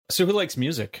So who likes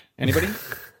music? Anybody?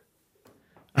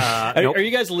 Nope. Are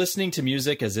you guys listening to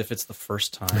music as if it's the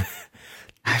first time?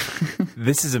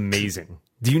 This is amazing.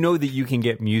 Do you know that you can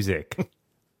get music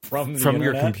From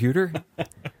your computer?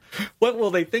 What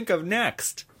will they think of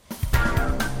next?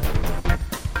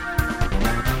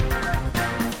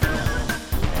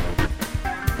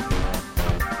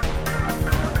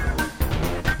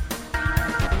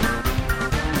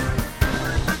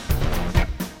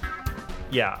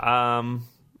 Yeah,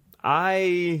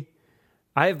 I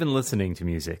have been listening to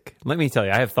music. Let me tell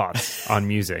you, I have thoughts on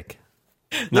music.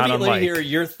 Let me hear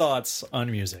your thoughts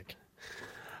on music.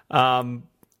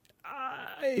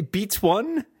 Beats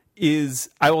One is,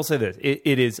 I will say this,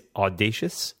 it is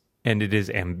audacious and it is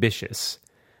ambitious.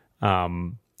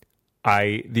 The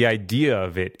idea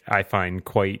of it, I find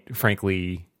quite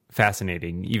frankly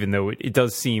fascinating, even though it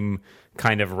does seem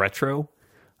kind of retro.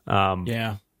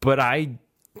 Yeah. But I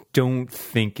don't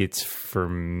think it's for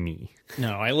me.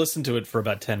 No, I listened to it for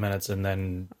about 10 minutes and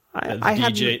then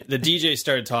the DJ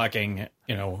started talking,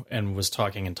 and was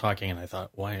talking, and I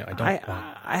thought, why?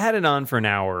 I had it on for an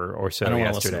hour or so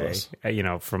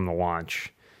yesterday, from the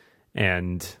launch.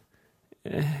 And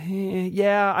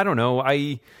yeah, I don't know.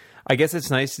 I guess it's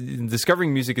nice.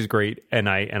 Discovering music is great, and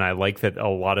I like that a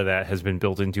lot of that has been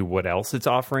built into what else it's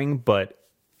offering, but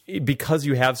because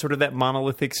you have sort of that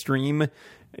monolithic stream,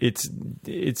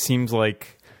 it seems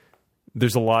like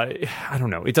there's a lot. I don't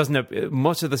know. It doesn't.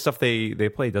 Most of the stuff they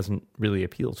play doesn't really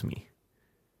appeal to me.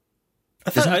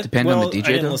 Doesn't it depend on the DJ?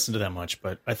 I didn't listen to that much,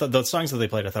 but I thought the songs that they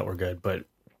played I thought were good. But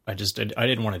I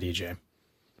didn't want a DJ.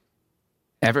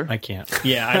 Ever? I can't.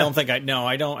 Yeah, I don't think I. No,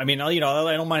 I don't. I mean, I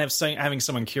don't mind having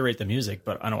someone curate the music,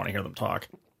 but I don't want to hear them talk.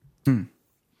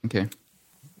 Okay.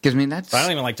 Because I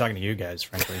don't even like talking to you guys,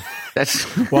 frankly.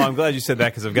 Well, I'm glad you said that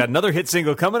because I've got another hit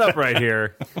single coming up right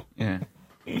here. Yeah.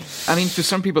 I mean, for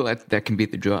some people, that can be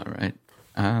the draw, right?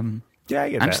 Yeah, I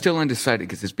get that. I'm still undecided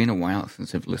because it's been a while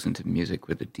since I've listened to music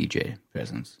with a DJ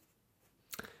presence.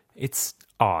 It's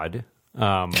odd.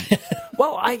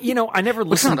 Well, I never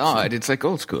listened. It's not odd. It's like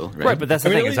old school, right? Right, but that's the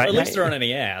thing. At least there aren't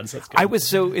any ads. That's good. I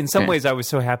was in some ways, I was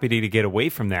so happy to get away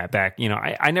from that back.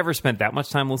 I never spent that much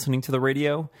time listening to the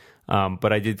radio.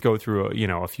 But I did go through,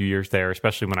 a few years there,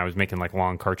 especially when I was making like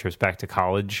long car trips back to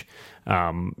college,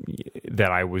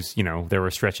 that I was, there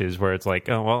were stretches where it's like,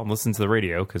 oh, well, I'm listening to the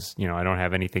radio because, I don't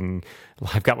have anything.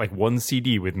 I've got like one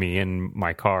CD with me in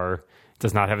my car.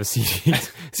 Does not have a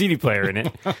CD player in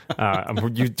it.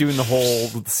 You're doing the whole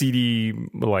CD,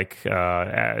 like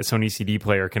Sony CD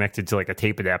player connected to like a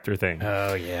tape adapter thing.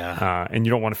 Oh yeah. And you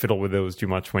don't want to fiddle with those too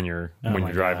much when you're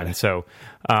driving. God. So,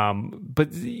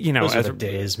 but those are the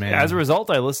days, man. As a result,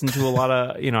 I listened to a lot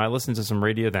of, I listened to some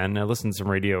radio then. I listened to some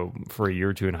radio for a year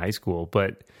or two in high school.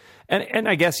 But and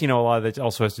I guess a lot of that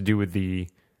also has to do with the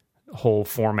whole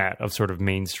format of sort of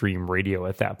mainstream radio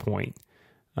at that point.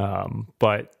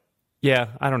 But yeah,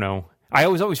 I don't know. I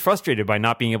was always frustrated by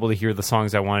not being able to hear the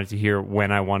songs I wanted to hear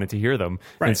when I wanted to hear them.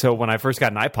 Right. And so when I first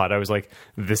got an iPod, I was like,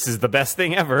 this is the best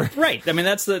thing ever. Right. I mean,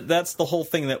 that's the whole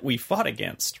thing that we fought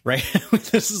against, right?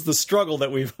 This is the struggle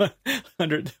that we've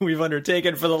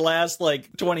undertaken for the last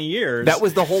 20 years. That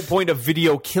was the whole point of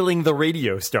video killing the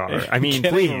radio star. I mean,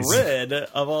 getting please. rid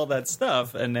of all that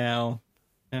stuff. And now,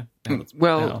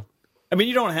 well, I mean,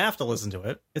 you don't have to listen to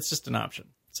it. It's just an option.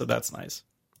 So that's nice.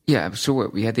 Yeah, so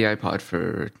what? We had the iPod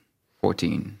for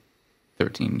 14,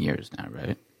 13 years now,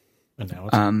 right? And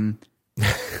now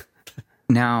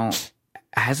now,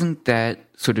 hasn't that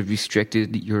sort of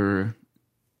restricted your,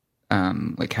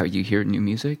 how you hear new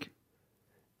music?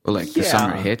 Or the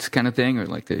summer hits kind of thing? Or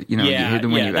you hear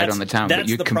them when you're out on the town, but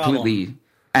you're completely... Problem.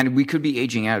 And we could be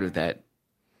aging out of that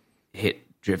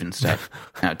hit-driven stuff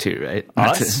now too, right?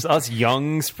 Us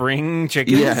young spring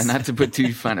chickens. Yeah, not to put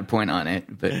too fine a point on it,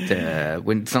 but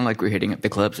it's not like we're hitting up the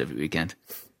clubs every weekend.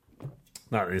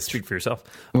 Not really. Speak for yourself.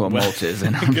 Well, Malt is.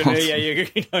 And yeah,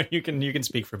 you can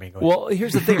speak for me. Well,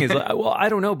 here's the thing: I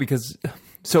don't know because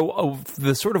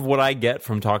the sort of what I get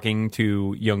from talking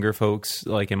to younger folks,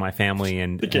 like in my family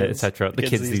and etc. The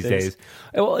kids these days.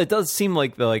 Well, it does seem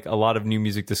like a lot of new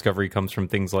music discovery comes from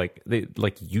things like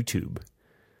YouTube.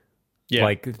 Yeah.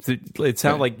 It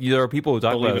sounds like there are people who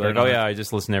talk about it oh yeah, I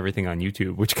just listen to everything on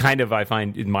YouTube, which kind of I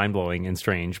find mind-blowing and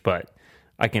strange, but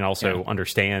I can also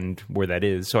understand where that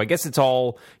is. So I guess it's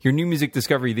all, your new music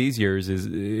discovery these years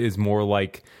is more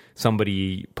like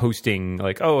somebody posting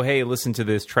oh, hey, listen to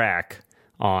this track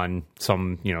on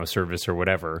some, service or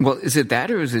whatever. Well, is it that,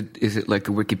 or is it like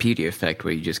a Wikipedia effect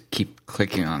where you just keep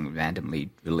clicking on randomly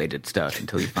related stuff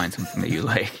until you find something that you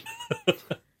like?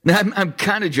 I'm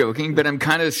kind of joking, but I'm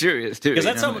kind of serious too.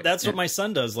 Because that's what my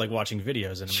son does, watching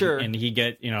videos, and sure. And he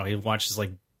watches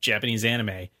Japanese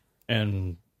anime,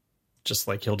 and just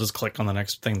like he'll just click on the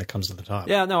next thing that comes to the top.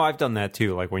 Yeah, no, I've done that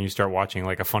too. Like when you start watching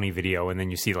like a funny video and then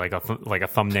you see like a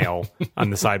thumbnail on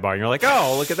the sidebar and you're like,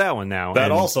 oh, look at that one now.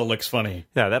 That also looks funny.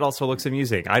 Yeah, that also looks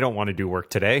amusing. I don't want to do work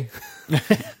today.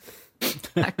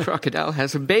 That crocodile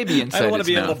has a baby inside. I don't want to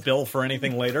be mouth. able to bill for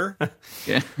anything later.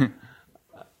 Yeah.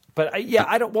 But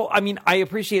I don't. Well, I mean, I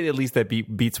appreciate at least that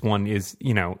Beats One is,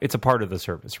 it's a part of the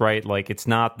service, right? Like, it's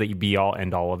not the be all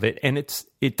end all of it, and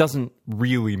it doesn't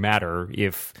really matter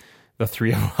if the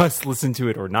three of us listen to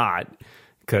it or not,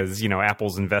 because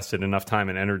Apple's invested enough time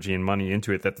and energy and money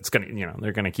into it that it's gonna,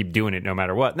 they're gonna keep doing it no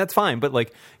matter what, and that's fine. But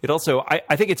like, it also,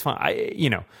 I think it's fine.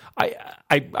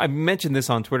 I mentioned this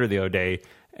on Twitter the other day.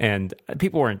 And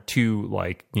people weren't too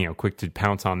quick to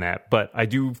pounce on that, but I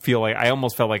do feel like I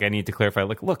almost felt like I need to clarify.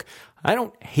 Like, look, I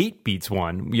don't hate Beats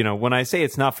One. When I say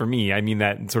it's not for me, I mean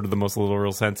that in sort of the most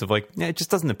literal sense of it just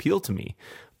doesn't appeal to me.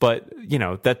 But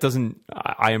that doesn't.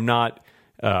 I am not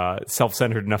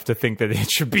self-centered enough to think that it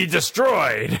should be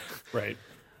destroyed. Right.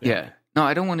 Yeah. No,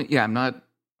 I don't want to. Yeah, I'm not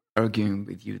arguing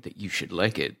with you that you should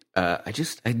like it. I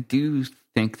do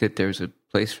think that there's a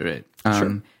place for it.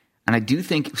 Sure. And I do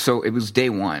think, so it was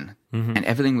day one, and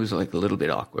everything was like a little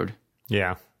bit awkward.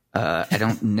 Yeah. I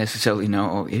don't necessarily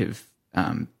know if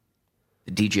the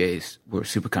DJs were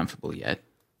super comfortable yet.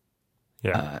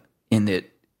 Yeah. In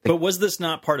that. But was this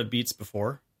not part of Beats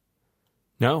before?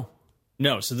 No.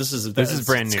 No, so this is brand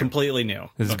new. It's completely new.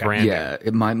 This is brand new. Yeah,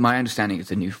 my understanding is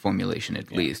a new formulation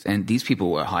at least. And these people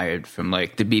were hired from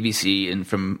like the BBC and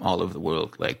from all over the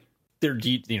world. Like they're,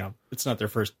 it's not their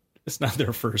first. It's not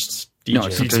their first DJ. No,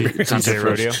 it's not their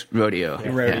first rodeo.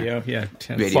 Rodeo, yeah.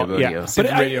 Radio rodeo. Yeah. But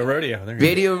Radio Rodeo. There you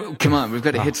Radio, come on, we've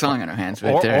got a hit song on our hands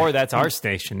right there. Or that's our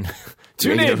station.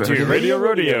 Tune Radio in to Rodeo. Radio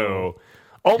Rodeo.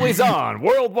 Always on,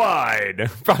 worldwide.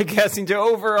 Broadcasting to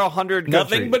over 100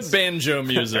 Nothing countries. but banjo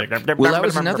music. Well, that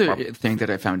was another thing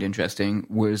that I found interesting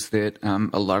was that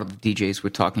a lot of the DJs were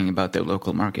talking about their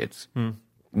local markets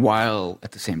while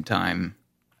at the same time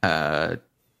talking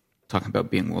about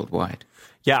being worldwide.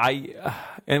 Yeah,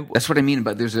 and that's what I mean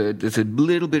about there's a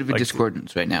little bit of a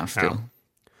discordance right now still.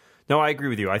 No, I agree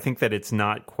with you. I think that it's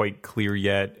not quite clear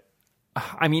yet.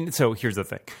 I mean, so here's the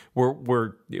thing: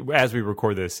 we're as we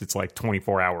record this, it's like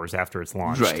 24 hours after it's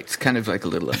launched. Right, it's kind of like a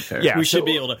little unfair. Yeah, we should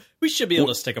be able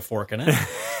to stick a fork in it.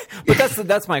 But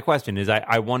that's my question. Is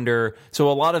I wonder. So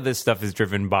a lot of this stuff is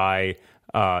driven by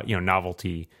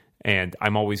novelty. And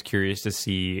I'm always curious to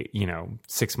see,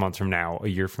 6 months from now, a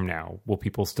year from now, will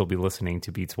people still be listening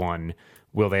to Beats One?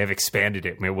 Will they have expanded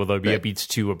it? Will there be a Beats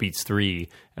 2, a Beats 3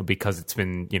 because it's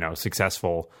been,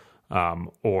 successful? And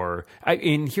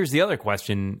here's the other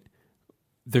question.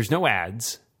 There's no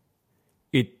ads.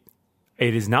 It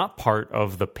is not part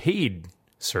of the paid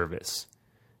service.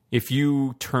 If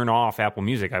you turn off Apple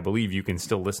Music, I believe you can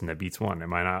still listen to Beats One.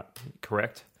 Am I not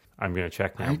correct? I'm going to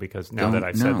check now because now that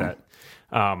I've said that.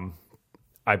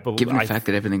 I believe, given the fact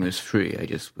that everything was free, I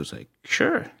just was like,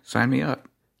 sure, sign me up.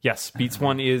 Yes, Beats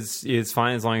One is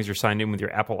fine as long as you're signed in with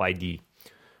your Apple ID.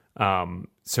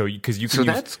 So because you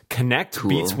can connect cool.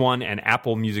 Beats One and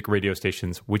Apple Music radio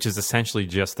stations, which is essentially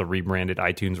just the rebranded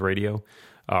iTunes Radio,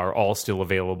 are all still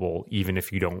available even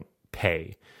if you don't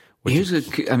pay.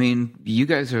 You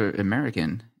guys are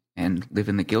American and live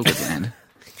in the Gilded Land.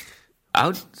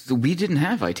 We didn't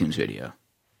have iTunes Radio.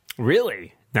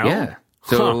 Really? No. Yeah.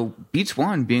 So Beats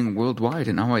One being worldwide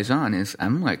and always on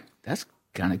I'm like, that's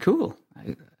kind of cool.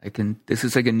 This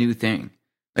is like a new thing,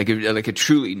 like a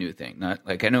truly new thing. Not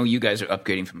like, I know you guys are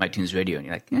upgrading from iTunes Radio and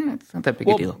you're like, it's not that big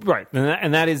a deal. Right.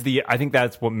 And that is I think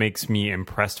that's what makes me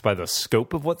impressed by the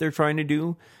scope of what they're trying to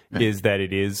do is that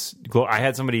it is, I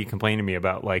had somebody complain to me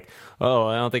about like, oh,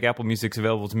 I don't think Apple Music's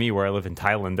available to me where I live in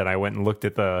Thailand. And I went and looked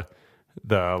at the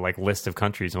like list of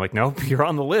countries. I'm like, nope, you're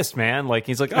on the list, man. Like,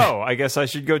 he's like, oh, I guess I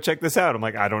should go check this out. I'm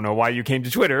like, I don't know why you came to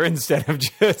Twitter instead of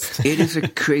just. It is a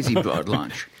crazy broad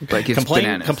launch. Like, it's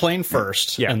bananas. Complain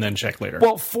first, and then check later.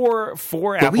 Well, for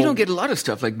Apple, but we don't get a lot of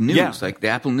stuff like news, like the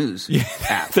Apple News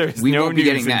app. There's we no won't be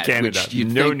news getting in that. Canada. Which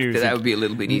you'd No think news. that would be a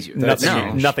little bit easier.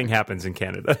 Nothing happens in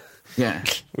Canada. Yeah,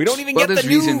 we don't even get the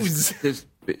news. There's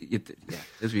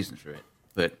reasons for it,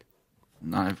 but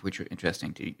none of which are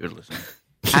interesting to your listener.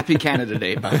 Happy Canada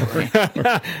Day, by the way.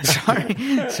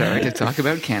 Sorry to talk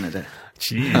about Canada.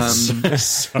 Jeez.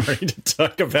 Sorry to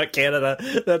talk about Canada.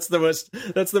 That's the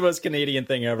most Canadian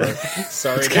thing ever.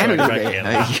 Sorry to Canada talk about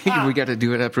Day. Canada. We got to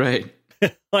do it up right.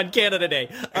 On Canada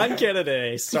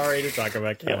Day. Sorry to talk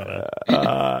about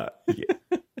Canada.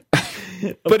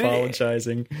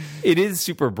 apologizing. It is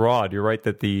super broad. You're right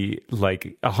that the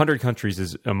 100 countries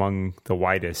is among the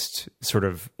widest sort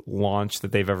of launch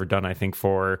that they've ever done, I think,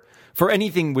 for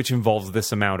anything which involves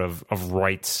this amount of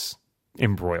rights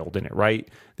embroiled in it, right?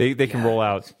 They can roll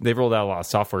out. They've rolled out a lot of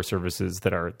software services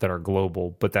that are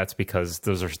global, but that's because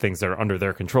those are things that are under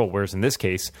their control. Whereas in this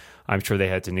case, I'm sure they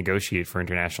had to negotiate for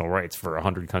international rights for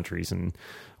 100 countries,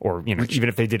 or even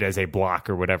if they did as a block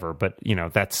or whatever. But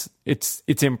it's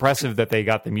impressive that they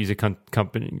got the music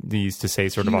companies to say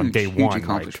sort of on day one. Huge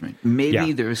accomplishment.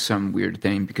 Maybe there's some weird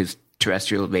thing because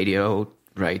terrestrial radio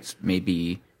rights may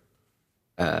be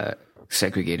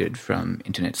segregated from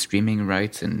internet streaming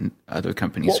rights, and other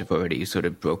companies have already sort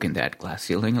of broken that glass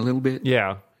ceiling a little bit.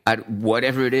 Yeah.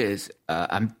 Whatever it is,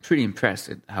 I'm pretty impressed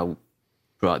at how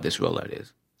broad this rollout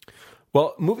is.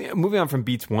 Well, moving on from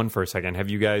Beats One for a second, have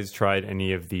you guys tried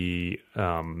any of the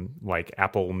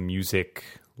Apple Music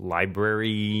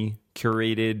library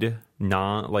curated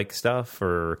stuff,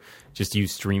 or just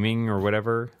use streaming or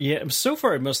whatever? Yeah, so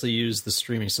far I've mostly used the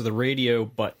streaming. So the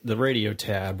radio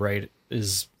tab, right,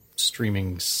 is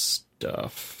streaming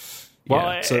stuff.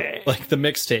 Well, so the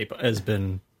mixtape has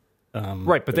been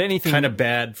right, but anything kind of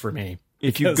bad for me.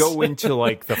 If you go into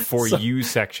the For You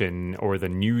section or the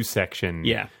news section,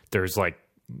 there's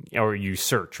or you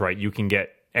search, right, you can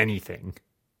get anything.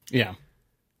 Yeah,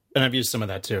 and I've used some of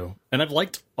that too, and I've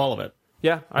liked all of it.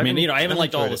 Yeah, I haven't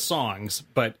liked all the songs,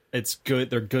 but it's good.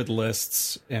 They're good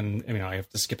lists, and I have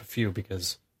to skip a few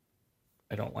because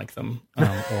I don't like them,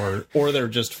 or they're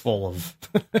just full of.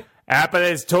 Apple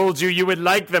has told you would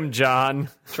like them, John.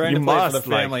 Trying to play for the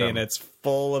family, and it's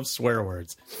full of swear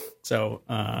words. So,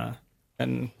 but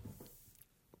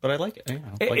I like it.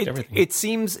 I like everything. It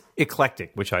seems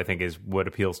eclectic, which I think is what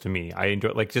appeals to me. I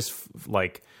enjoy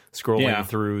scrolling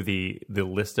through the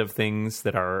list of things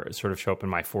that are sort of show up in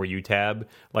my For You tab.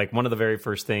 Like one of the very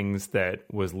first things that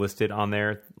was listed on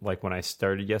there, like when I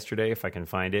started yesterday, if I can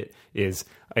find it, is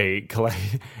a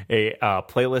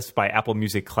playlist by Apple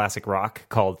Music Classic Rock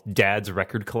called Dad's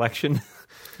Record Collection.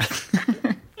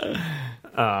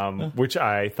 Which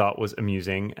I thought was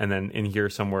amusing. And then in here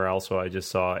somewhere else, I just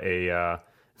saw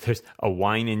there's a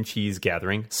wine and cheese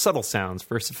gathering, subtle sounds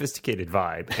for a sophisticated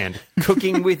vibe, and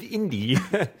cooking with indie.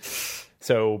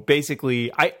 So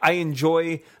basically, I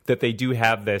enjoy that they do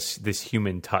have this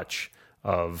human touch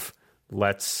of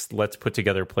let's put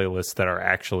together playlists that are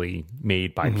actually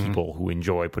made by people who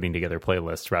enjoy putting together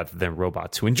playlists rather than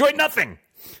robots who enjoy nothing.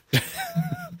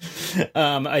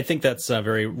 I think that's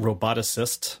very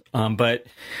roboticist, but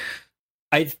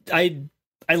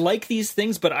I like these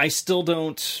things, but I still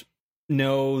don't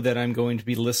know that I'm going to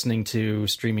be listening to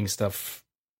streaming stuff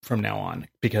from now on,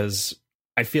 because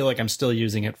I feel like I'm still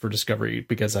using it for discovery,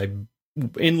 because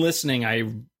in listening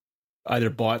I either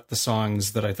bought the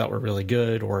songs that I thought were really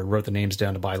good or wrote the names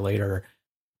down to buy later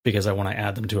because I want to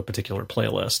add them to a particular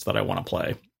playlist that I want to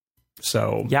play.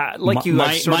 So yeah,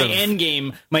 my end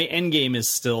game is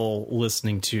still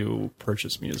listening to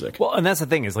purchase music. Well, and that's the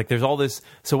thing is there's all this.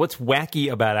 So what's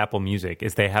wacky about Apple Music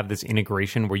is they have this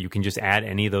integration where you can just add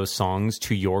any of those songs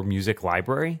to your music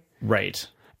library, right?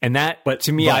 And that, but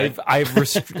to me, I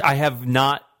have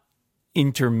not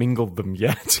intermingled them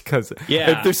yet, because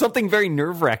there's something very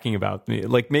nerve-wracking about me.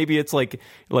 Maybe it's like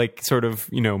sort of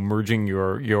merging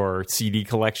your CD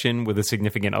collection with a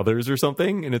significant others or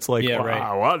something, and it's whoa,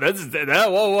 let's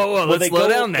slow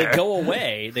down there.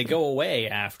 They go away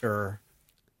after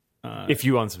if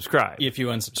you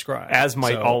unsubscribe, as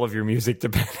might all of your music,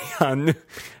 depending on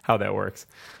how that works.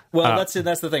 Well, that's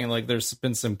the thing. There's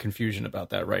been some confusion about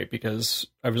that, right? Because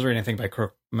I was reading, I think, by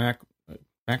Kirk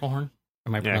McElhorn.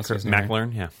 Am I pronouncing his name right?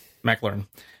 McLaren, yeah. McLaren.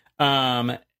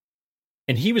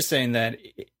 And he was saying that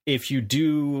if you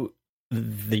do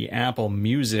the Apple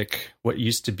Music, what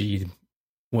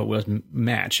was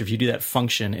Match, if you do that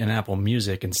function in Apple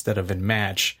Music instead of in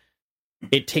Match,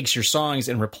 it takes your songs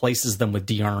and replaces them with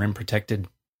DRM protected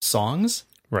songs.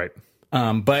 Right.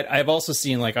 But I've also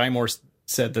seen, iMore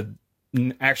said that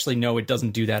actually, no, it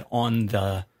doesn't do that on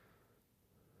the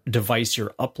device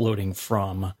you're uploading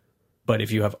from. But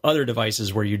if you have other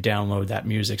devices where you download that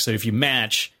music, so if you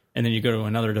match and then you go to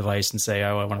another device and say,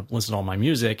 I want to listen to all my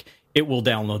music, it will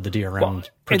download the DRM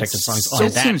protected songs on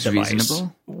that device.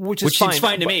 Reasonable. Which is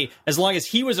fine to me, as long as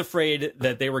he was afraid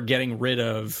that they were getting rid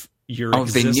of your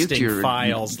existing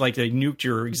files, they nuked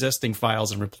your existing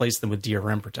files and replaced them with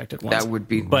DRM protected ones. That would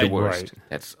be the worst. Right.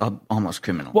 That's almost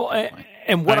criminal. Well,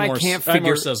 and what I can't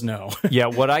figure says no. Yeah,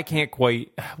 what I can't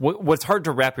quite what's hard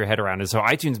to wrap your head around is how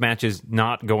iTunes Match is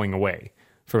not going away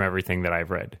from everything that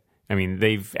I've read. I mean,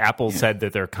 Apple said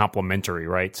that they're complementary,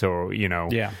 right? So,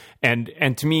 Yeah.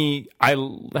 And to me, I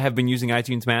have been using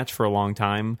iTunes Match for a long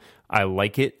time. I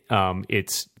like it.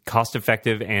 It's cost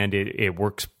effective and it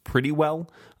works pretty well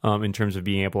in terms of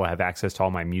being able to have access to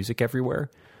all my music everywhere.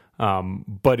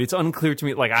 But it's unclear to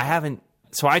me, like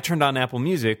so I turned on Apple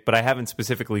Music, but I haven't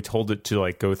specifically told it to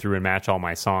like go through and match all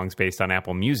my songs based on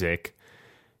Apple Music.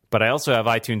 But I also have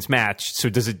iTunes Match, so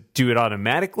does it do it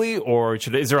automatically, or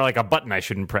is there like a button I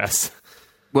shouldn't press?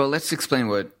 Well, let's explain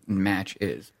what Match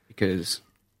is, because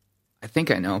I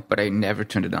think I know, but I never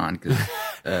turned it on. Because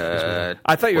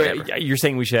I thought you're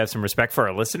saying we should have some respect for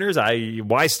our listeners.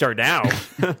 Why start now?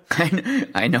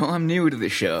 I know I'm new to the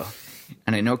show,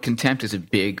 and I know Contempt is a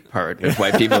big part of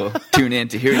why people tune in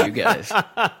to hear you guys.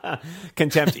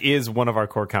 Contempt is one of our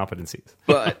core competencies.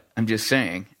 But I'm just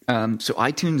saying, so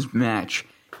iTunes Match,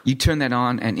 you turn that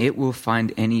on, and it will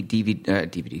find any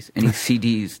DVDs, any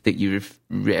CDs that you've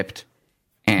ripped,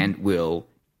 and will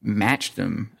match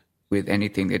them with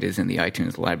anything that is in the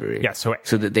iTunes library. Yeah, so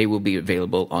that they will be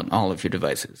available on all of your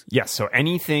devices. Yes, so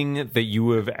anything that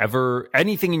you have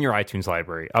anything in your iTunes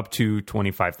library, up to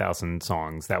 25,000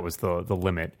 songs, that was the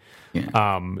limit.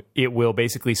 Yeah. It will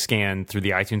basically scan through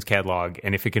the iTunes catalog,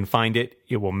 and if it can find it,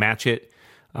 it will match it.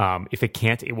 If it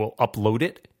can't, it will upload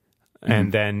it.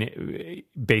 And then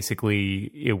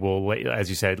basically it will, as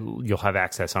you said, you'll have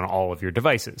access on all of your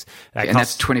devices.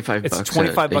 That's $25. It's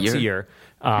 $25 a year.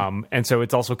 And so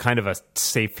it's also kind of a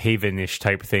safe haven-ish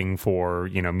type thing for,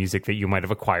 music that you might have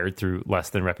acquired through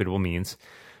less than reputable means.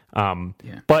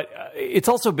 But it's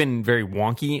also been very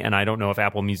wonky, and I don't know if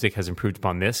Apple Music has improved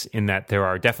upon this, in that there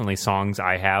are definitely songs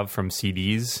I have from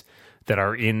CDs that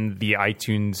are in the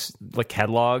iTunes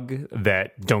catalog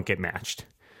that don't get matched.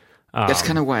 That's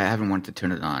kind of why I haven't wanted to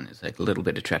turn it on. It's like a little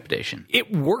bit of trepidation.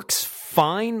 It works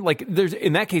fine. Like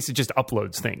in that case, it just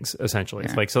uploads things essentially.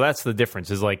 Yeah. It's so that's the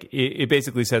difference. Is like it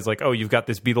basically says like, oh, you've got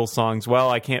this Beatles songs. Well,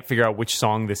 I can't figure out which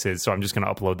song this is, so I'm just going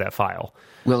to upload that file.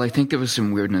 Well, I think there was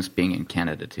some weirdness being in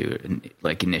Canada too.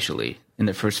 Like initially, in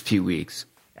the first few weeks,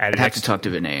 I had to talk to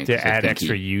Vinay to add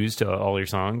extra U's to all your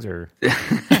songs, or.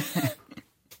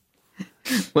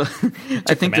 Well,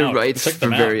 I think the rights for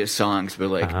various songs were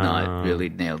not really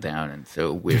nailed down, and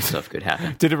so weird stuff could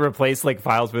happen. Did it replace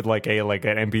files with an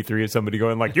MP3 of somebody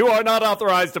going you are not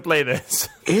authorized to play this?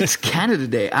 It's Canada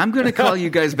Day. I'm going to call you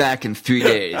guys back in 3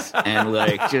 days and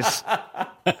just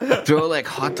throw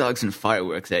hot dogs and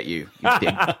fireworks at you, you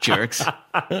big jerks.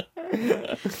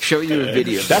 Show you a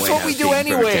video. Of the That's White what House we do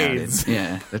anyways.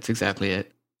 Yeah, that's exactly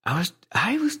it. I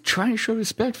was trying to show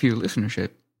respect for your listenership.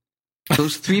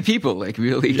 Those 3 people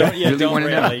really want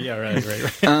to know. Yeah, right.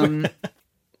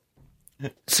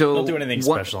 So don't do anything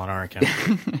special on our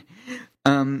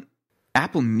account.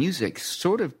 Apple Music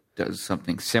sort of does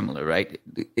something similar, right?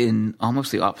 In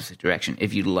almost the opposite direction.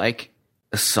 If you like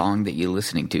a song that you're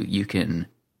listening to, you can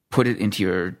put it into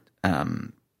your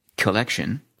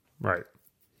collection, right?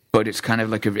 But it's kind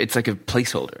of it's like a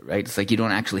placeholder, right? It's you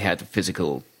don't actually have the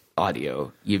physical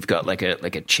audio. You've got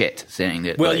a chit saying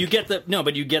that. Well, you get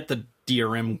the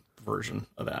DRM version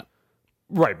of that,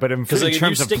 right? But in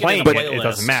terms of playing it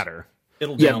doesn't matter.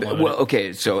 It'll download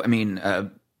okay. So I mean,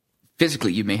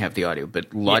 physically you may have the audio,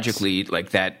 but logically,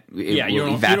 that it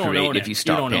will evaporate if you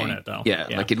stop paying. Own it, though. Yeah,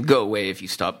 it'll go away if you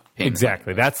stop paying.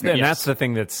 Exactly. That's the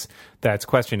thing that's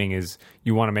questioning is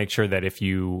you want to make sure that if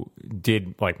you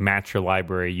did match your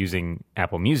library using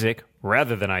Apple Music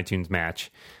rather than iTunes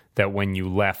Match, that when you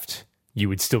left, you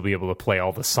would still be able to play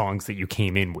all the songs that you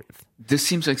came in with. This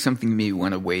seems like something you may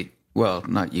want to wait. Well,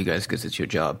 not you guys because it's your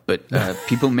job, but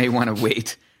people may want to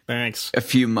wait. Thanks. A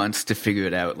few months to figure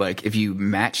it out. If you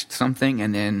matched something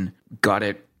and then got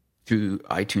it through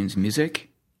iTunes Music.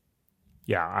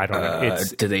 Yeah, I don't know.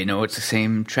 Do they know it's the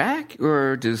same track,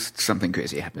 or does something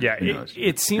crazy happen? Yeah,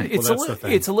 it seems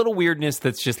it's a little weirdness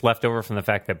that's just left over from the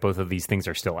fact that both of these things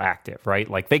are still active, right?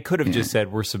 They could have just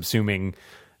said we're subsuming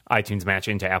iTunes Match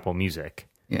into Apple Music.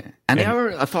 Yeah, and they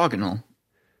are orthogonal.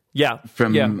 Yeah,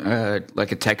 from a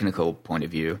technical point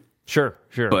of view. Sure.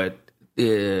 But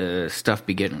stuff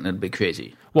be getting a little bit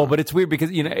crazy. Well, but it's weird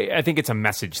because I think it's a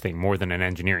message thing more than an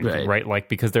engineering thing, right?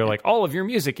 Because they're all of your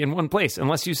music in one place,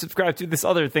 unless you subscribe to this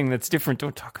other thing that's different.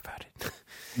 Don't talk about it.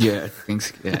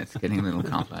 It's getting a little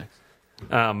complex.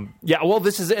 Well,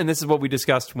 this is what we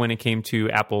discussed when it came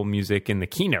to Apple Music in the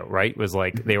keynote, right? Was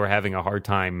they were having a hard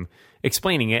time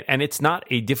explaining it, and it's not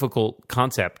a difficult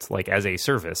concept as a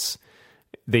service.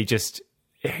 They just,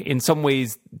 in some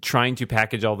ways, trying to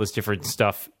package all this different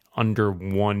stuff under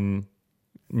one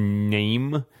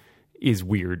name is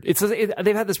weird.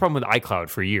 They've had this problem with iCloud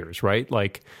for years, right?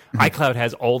 iCloud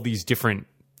has all these different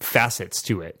facets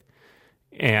to it.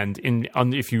 And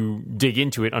if you dig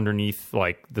into it underneath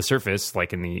like the surface,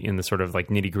 like in the sort of like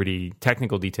nitty gritty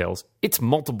technical details, it's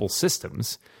multiple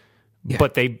systems,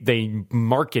 but they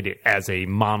market it as a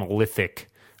monolithic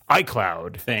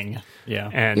iCloud thing.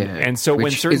 And so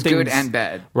when certain is things good and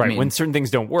bad, right? I mean, when certain things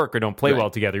don't work or don't play well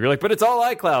together, you're like, but it's all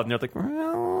iCloud, and you're like,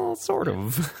 well, sort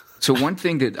of. So one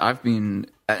thing that I've been,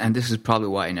 and this is probably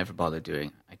why I never bothered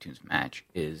doing iTunes Match,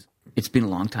 is it's been a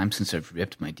long time since I've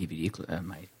ripped my DVD,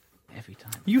 my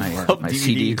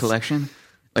CD collection.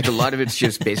 Like a lot of it's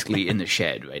just basically in the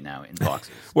shed right now in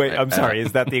boxes. Wait, I'm sorry.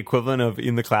 Is that the equivalent of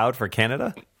in the cloud for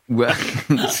Canada? Well,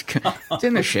 it's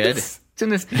in the shed. It's in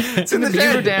the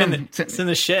beaver dam. It's in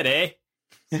the shed, eh?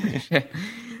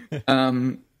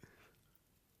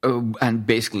 And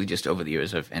basically, just over the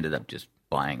years, I've ended up just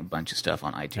buying a bunch of stuff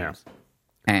on iTunes. Yeah.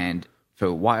 And for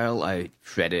a while, I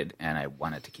shredded, and I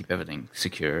wanted to keep everything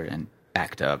secure and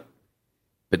backed up.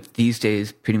 But these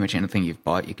days, pretty much anything you've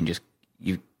bought, you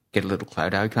get a little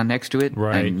cloud icon next to it,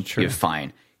 and you're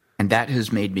fine. And that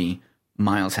has made me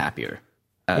miles happier.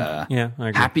 I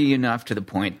agree. Happy enough to the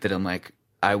point that I'm like,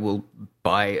 I will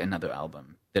buy another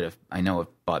album that I know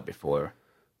I've bought before,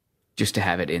 just to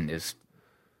have it in this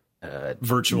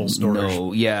virtual storage.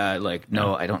 I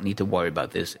don't need to worry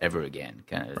about this ever again.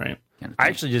 Kind of I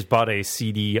actually just bought a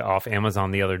CD off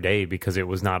Amazon the other day because it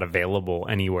was not available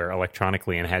anywhere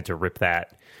electronically and had to rip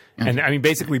that. And I mean,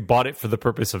 basically bought it for the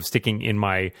purpose of sticking in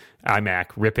my iMac,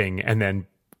 ripping, and then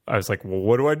I was like, well,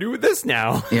 what do I do with this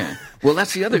now? Yeah. Well,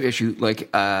 that's the other issue. Like,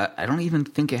 I don't even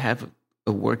think I have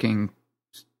a working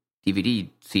DVD,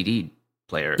 CD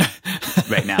player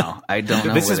right now. I don't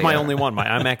know. This is my only one. My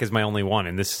iMac is my only one,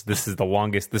 and this is the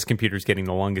longest. This computer's getting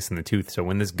the longest in the tooth. So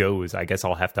when this goes, I guess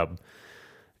I'll have to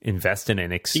invest in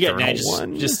an external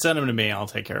one. Just send them to me. I'll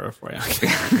take care of it for you.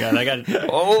 God, I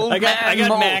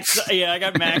got Macs. Yeah, I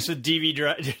got Macs with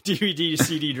DVD,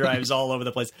 CD drives all over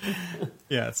the place.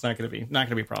 Yeah, it's not gonna be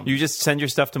a problem. You just send your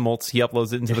stuff to Moltz. He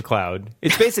uploads it into the cloud.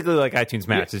 It's basically like iTunes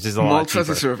Match. It's just a lot cheaper. Moltz as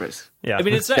a service. Yeah, I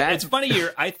mean, it's funny.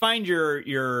 I find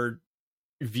your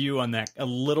view on that a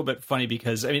little bit funny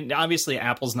because I mean, obviously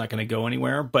Apple's not going to go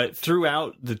anywhere, but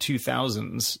throughout the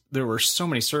 2000s, there were so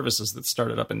many services that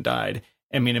started up and died.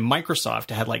 I mean, and Microsoft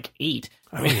had like 8.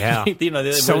 Oh, yeah.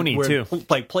 Sony too.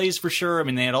 Like Plays for sure. I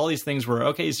mean, they had all these things where,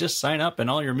 okay, just sign up and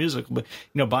all your music,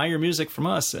 buy your music from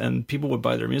us. And people would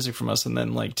buy their music from us. And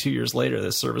then like 2 years later,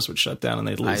 this service would shut down and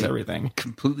they'd lose everything.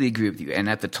 Completely agree with you. And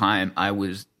at the time, I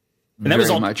was and that was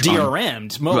all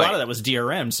DRM'd. A lot of that was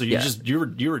DRM. So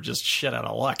you were just shit out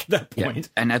of luck at that point. Yeah.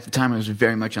 And at the time, I was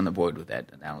very much on the board with that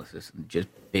analysis. And just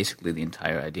basically the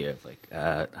entire idea of like,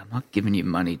 I'm not giving you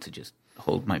money to just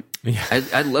hold my. Yeah.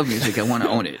 I love music. I want to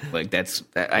own it. Like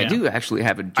I do actually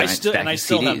have a giant stack of CDs, I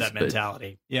still have that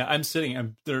mentality. Yeah, I'm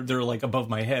sitting. They're like above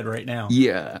my head right now.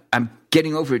 Yeah, I'm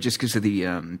getting over it just because of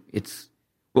the.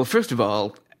 Well, first of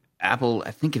all, Apple.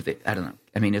 I think if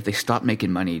they stop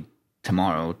making money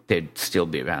tomorrow, they'd still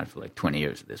be around for like 20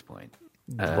 years at this point.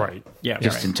 Right. Yeah.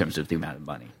 Just in terms of the amount of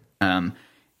money.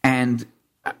 And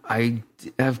I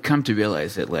have come to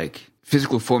realize that like.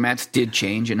 Physical formats did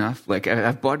change enough. Like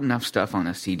I've bought enough stuff on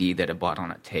a CD that I bought on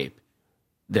a tape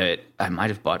that I might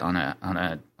have bought on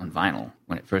vinyl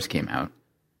when it first came out.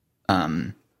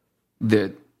 So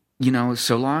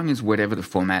long as whatever the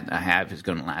format I have is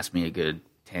going to last me a good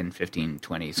 10, 15,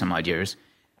 20 some odd years,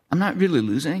 I'm not really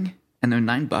losing. And they're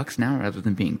 $9 now rather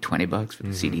than being $20 for the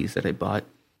CDs that I bought.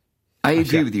 I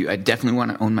agree with you. I definitely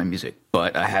want to own my music,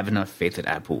 but I have enough faith that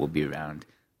Apple will be around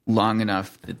long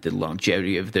enough that the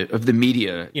longevity of the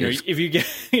media if you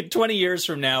get 20 years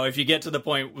from now, if you get to the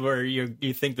point where you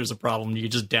think there's a problem, you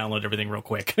just download everything real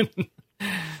quick.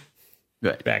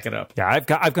 Right. Back it up. Yeah,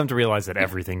 I've come to realize that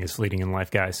everything is fleeting in life,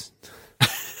 guys.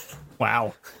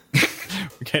 Wow.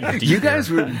 You guys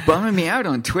were bumming me out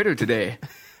on Twitter today.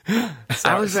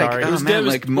 I was like, oh man,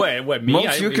 like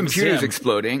most of your computer's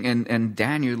exploding, and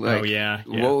Dan, you're like,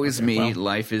 woe is me,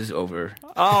 life is over.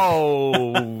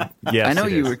 Oh, yes. I know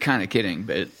you were kind of kidding,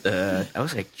 but I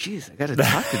was like, geez, I got to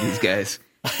talk to these guys.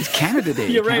 It's Canada Day.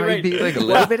 You're right. I be like a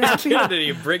little bit happy? Canada Day,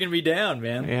 you're bringing me down,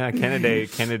 man. Yeah,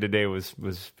 Canada Day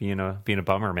was being a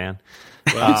bummer, man.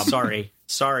 Well, sorry.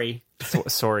 Sorry.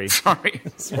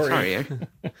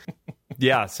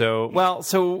 Yeah, so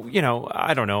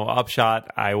I don't know.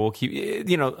 Upshot, I will keep.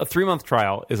 A 3-month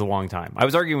trial is a long time. I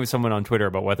was arguing with someone on Twitter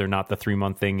about whether or not the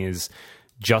 3-month thing is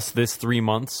just this 3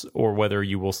 months, or whether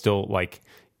you will still like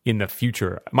in the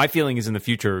future. My feeling is in the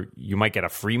future you might get a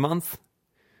free month,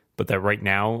 but that right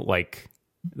now, like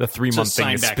the 3-month thing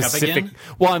is specific.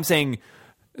 Well, I'm saying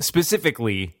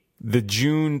specifically the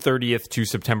June 30th to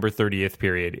September 30th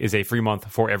period is a free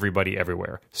month for everybody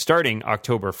everywhere. Starting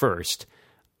October 1st.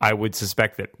 I would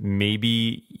suspect that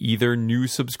maybe either new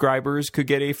subscribers could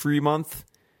get a free month.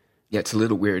 Yeah, it's a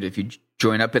little weird if you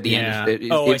join up at the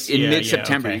end of in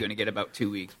mid-September. You're going to get about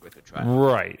 2 weeks worth of trial.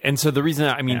 Right. And so the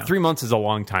reason, 3 months is a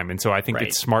long time. And so I think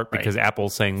it's smart because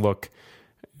Apple's saying, look,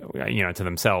 to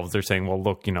themselves, they're saying, well,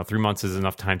 look, 3 months is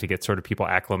enough time to get sort of people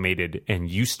acclimated and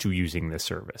used to using this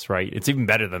service, right? It's even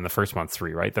better than the first month's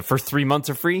free, right? The first 3 months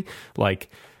are free. Like,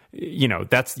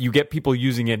 that's, you get people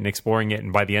using it and exploring it.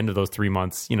 And by the end of those 3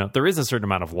 months, there is a certain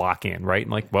amount of lock in, right?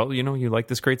 And like, well, you like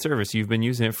this great service. You've been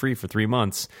using it free for 3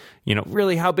 months.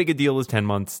 Really, how big a deal is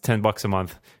 $10 a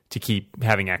month to keep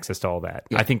having access to all that?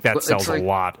 Yeah. I think that sells a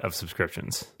lot of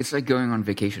subscriptions. It's like going on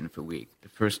vacation for a week. The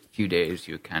first few days,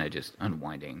 you're kind of just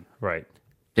unwinding. Right.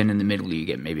 Then in the middle, you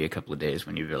get maybe a couple of days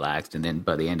when you're relaxed. And then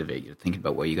by the end of it, you're thinking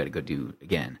about what you got to go do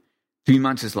again. 3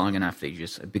 months is long enough that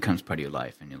it becomes part of your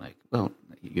life. And you're like, well,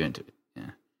 you're into it. Yeah.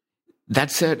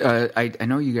 That said, I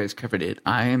know you guys covered it.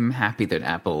 I'm happy that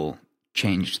Apple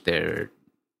changed their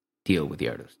deal with the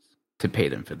artists to pay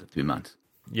them for the 3 months.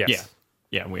 Yes.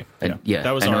 Yeah,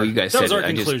 that was our, you guys that was our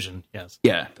conclusion. Yes.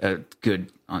 Yeah,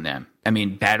 good on them. I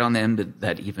mean, bad on them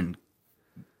that even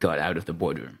got out of the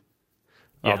boardroom.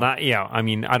 Well,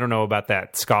 I don't know about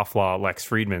that scofflaw Lex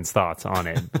Friedman's thoughts on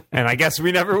it, and I guess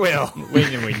we never will.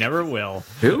 We never will.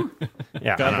 Who?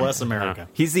 Yeah, God bless America.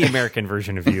 He's the American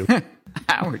version of you.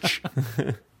 Ouch.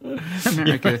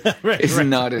 America is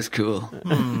not as cool.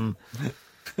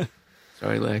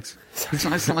 Sorry, Lex. It's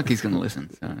not like he's going to listen.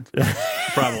 So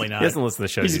probably not. He doesn't listen to the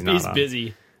shows he's not he's on.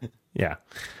 Busy. Yeah.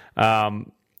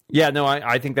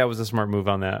 I think that was a smart move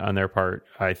on their part.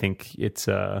 I think it's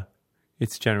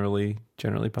generally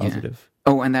positive.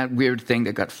 Yeah. Oh, and that weird thing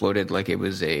that got floated like it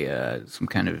was some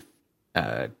kind of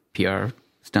PR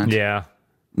stunt. Yeah.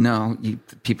 No,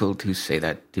 people who say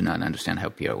that do not understand how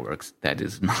PR works. That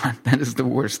is the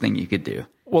worst thing you could do.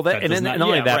 Well, not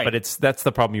only that, but that's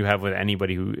the problem you have with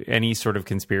any sort of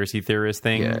conspiracy theorist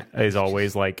thing is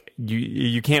always like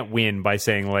you can't win by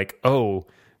saying like, oh,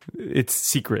 it's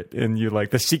secret, and you like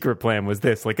the secret plan was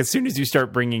this. Like as soon as you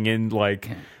start bringing in like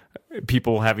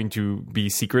people having to be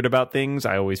secret about things,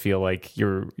 I always feel like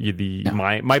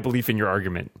my belief in your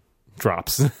argument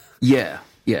drops. Yeah.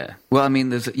 Yeah. Well, I mean,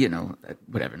 there's,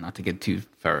 whatever, not to get too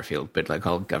far afield, but like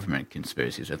all government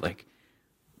conspiracies are like,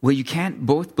 well, you can't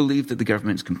both believe that the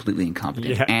government's completely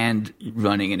incompetent and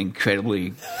running an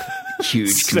incredibly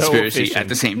huge conspiracy efficient at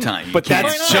the same time. But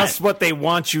that's just what they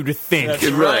want you to think.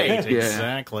 That's right. Yeah.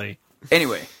 Exactly.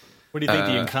 Anyway. What do you think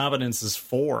the incompetence is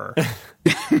for?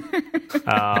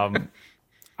 I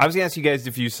was going to ask you guys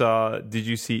did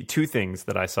you see two things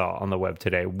that I saw on the web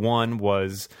today? One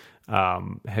was,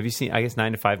 have you seen, I guess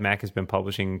 9 to 5 Mac has been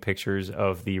publishing pictures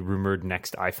of the rumored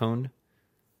next iPhone.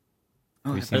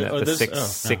 Have you seen that? The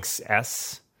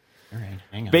 6S? All right,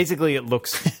 hang on. Basically, it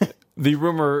looks, the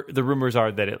rumors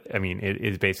are that it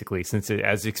is basically, since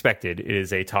as expected, it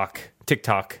is a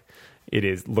TikTok.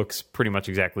 It looks pretty much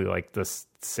exactly like the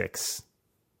 6,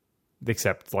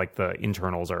 except like the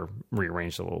internals are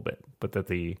rearranged a little bit, but that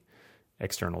the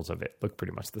externals of it look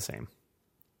pretty much the same.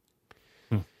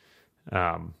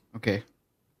 Okay.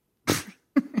 I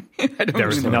don't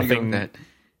There's really nothing that.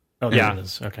 Oh, there it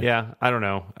is. Okay. Yeah, I don't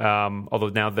know. Although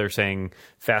now they're saying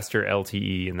faster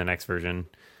LTE in the next version,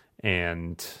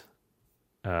 and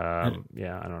I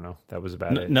don't know. That was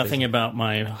about it. Nothing about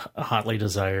my hotly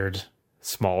desired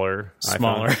smaller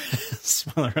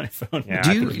iPhone. Yeah,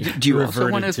 do you also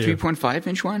want a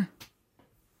 3.5-inch one?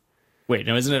 Wait,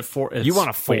 no, isn't it 4? You want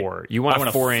a 4. You want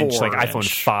a 4-inch, like iPhone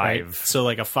 5. Right? So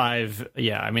like a 5,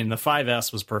 yeah. I mean, the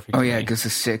 5S was perfect. Oh, yeah, because the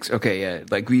 6. Okay, yeah.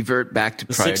 Like revert back to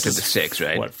prior to the 6,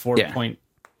 right? What, 4 point...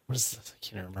 What is this? I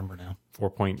can't remember now.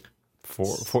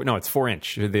 4.4. No, it's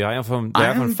 4-inch. The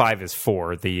iPhone 5 is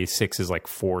 4. The 6 is like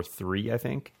 4.3, I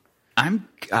think.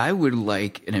 I would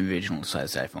like an original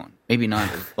size iPhone. Maybe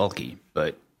not as bulky,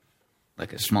 but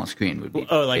like a small screen would be.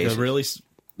 Oh, like basic. a really...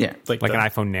 Yeah. Like an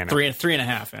iPhone Nano.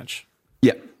 3.5 inch.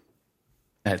 Yeah.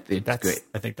 That's great.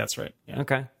 I think that's right. Yeah.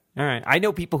 Okay. All right. I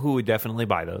know people who would definitely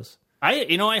buy those.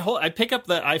 I pick up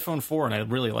the iPhone 4 and I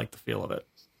really like the feel of it.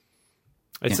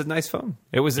 It's a nice phone.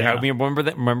 It was. Yeah. I mean,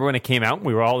 remember when it came out?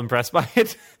 We were all impressed by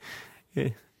it.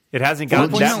 It hasn't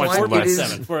gotten that much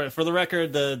less. For the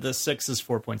record, the 6 is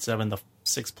 4.7. The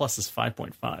 6 Plus is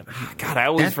 5.5. God, I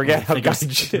always forget how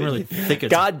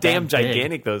goddamn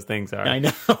gigantic those things are. I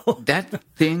know. That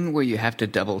thing where you have to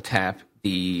double tap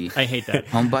the I hate that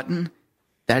home button.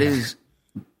 It's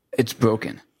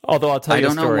broken. Although I'll tell you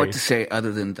a story. I don't know what to say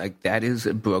other than like that is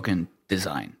a broken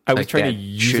design. I was trying to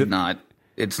use it.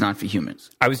 It's not for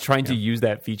humans. I was trying to use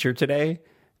that feature today,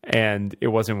 and it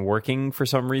wasn't working for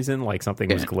some reason, like something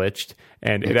was glitched,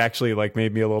 and it actually like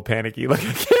made me a little panicky. Like,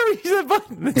 I can't reach that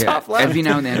button in the top left. Every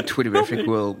now and then, Twitterific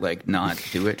will like not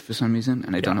do it for some reason,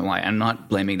 and I don't know why. I'm not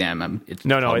blaming them. It's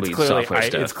clearly software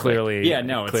stuff. It's clearly it's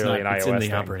not. An iOS it's in the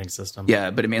thing. operating system.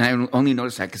 Yeah, but I mean, I only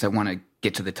noticed that because I want to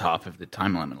get to the top of the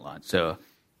time limit a lot. So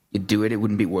you do it, it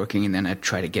wouldn't be working, and then I'd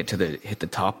try to hit the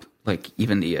top, like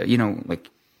even the like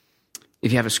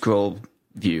if you have a scroll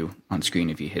view on screen,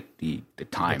 if you hit the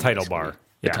time, the title bar.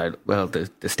 The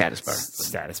status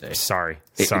bar. Sorry.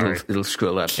 It'll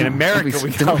scroll up. In America,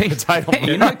 we call it the title bar.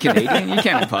 You're not Canadian. You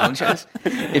can't apologize.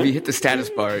 If you hit the status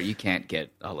bar, you can't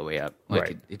get all the way up.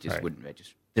 Like it just wouldn't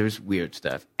register. There's weird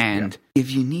stuff. And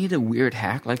if you need a weird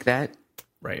hack like that,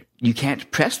 you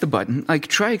can't press the button. Like,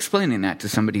 try explaining that to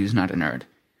somebody who's not a nerd.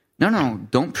 No,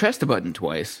 don't press the button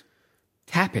twice.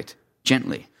 Tap it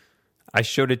gently. I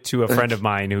showed it to a friend of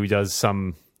mine who does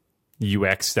some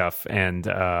UX stuff, and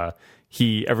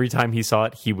every time he saw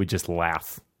it, he would just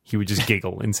laugh. He would just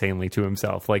giggle insanely to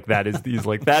himself. Like, that is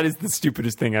the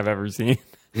stupidest thing I've ever seen.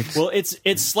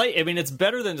 It's slight. I mean, it's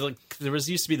better than like there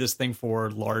used to be this thing for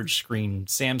large screen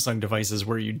Samsung devices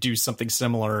where you do something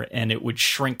similar and it would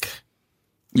shrink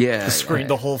the screen,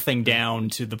 the whole thing down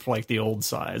to the old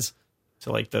size.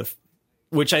 So like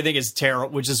which I think is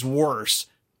terrible, which is worse,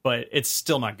 but it's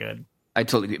still not good. I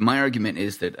totally agree. My argument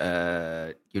is that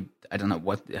I don't know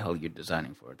what the hell you're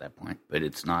designing for at that point, but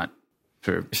it's not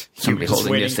for somebody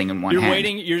holding this thing in one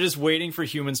hand. You're just waiting for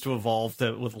humans to evolve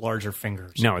with larger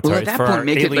fingers. No, it's at that point,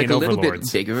 make it like a little bit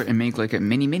overlords. bigger and make like a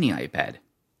mini iPad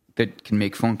that can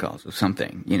make phone calls or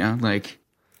something. You know, like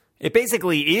it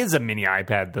basically is a mini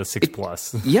iPad, the 6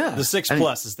 Plus. Yeah, the 6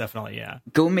 Plus is definitely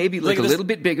Go maybe like a little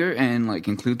bit bigger and like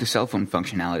include the cell phone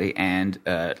functionality and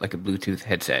like a Bluetooth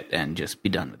headset and just be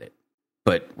done with it.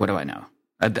 But what do I know?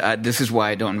 This is why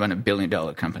I don't run $1 billion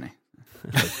company,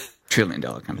 $1 trillion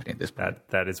company at this point.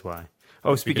 That is why.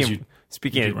 Oh, speaking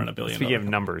of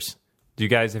numbers,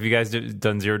 have you guys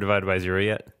done 0 divided by 0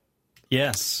 yet?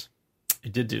 Yes, I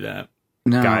did do that.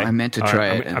 No, I meant to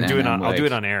try it. I'll do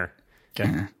it on air.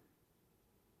 Okay.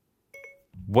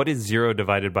 What is 0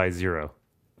 divided by 0?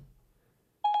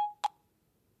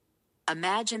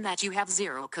 Imagine that you have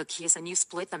 0 cookies and you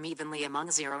split them evenly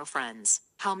among 0 friends.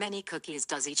 How many cookies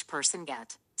does each person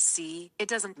get? See, it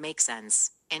doesn't make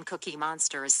sense. And Cookie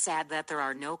Monster is sad that there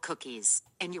are no cookies.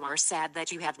 And you are sad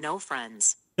that you have no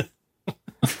friends.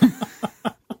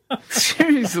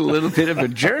 Sherry's a little bit of a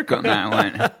jerk on that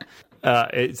one.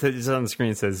 It's on the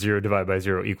screen. It says 0 divided by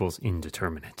 0 equals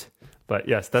indeterminate. But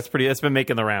yes, that's been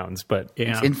making the rounds. But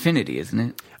it's infinity, isn't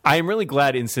it? I am really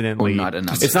glad, incidentally. Not a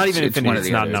number. It's not even infinity. It's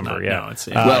not a number.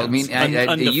 Well, I mean,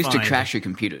 it used to crash your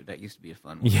computer. That used to be a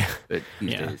fun one. Yeah. But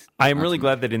these days, I am really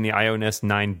glad that in the iOS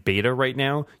 9 beta right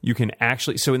now, you can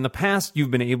actually. So in the past,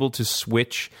 you've been able to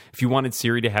switch if you wanted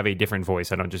Siri to have a different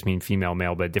voice. I don't just mean female,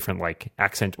 male, but a different like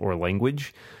accent or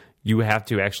language. You have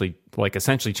to actually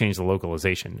essentially change the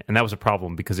localization. And that was a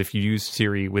problem because if you use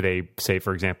Siri with say,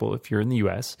 for example, if you're in the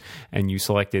US and you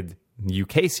selected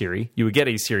UK Siri, you would get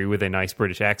a Siri with a nice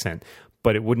British accent,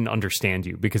 but it wouldn't understand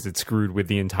you because it's screwed with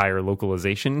the entire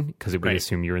localization because it would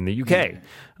assume you're in the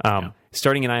UK.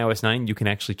 Starting in iOS 9, you can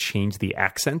actually change the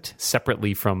accent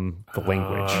separately from the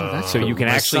language. So you can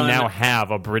now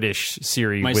have a British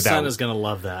Siri my son is going to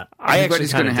love that.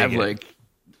 Everybody's going to have like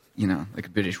a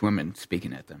British woman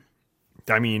speaking at them.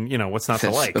 I mean, what's not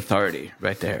to like? Authority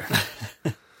right there.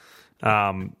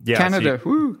 Canada.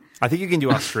 Woo. I think you can do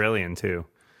Australian too.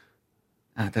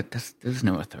 There's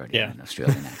no authority in an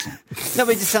Australian accent. No,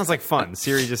 but it just sounds like fun.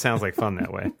 Siri just sounds like fun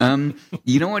that way.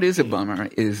 You know what is a bummer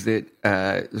is that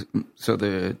so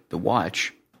the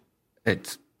watch,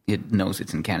 it knows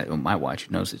it's in Canada. Well, my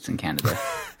watch knows it's in Canada.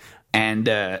 And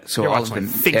so all of them,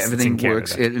 everything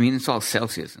works. I mean, it's all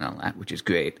Celsius and all that, which is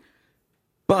great.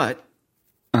 But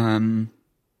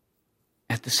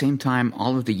at the same time,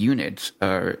 all of the units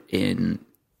are in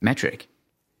metric.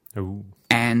 Ooh.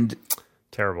 And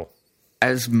terrible.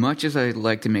 As much as I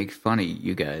like to make fun of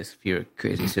you guys for your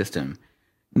crazy system,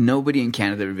 nobody in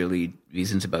Canada really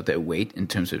reasons about their weight in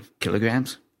terms of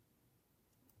kilograms.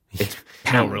 It's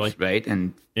pounds, right?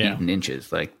 And feet and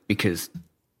inches, because...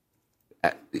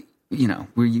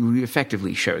 we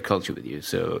effectively share a culture with you.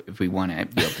 So if we want to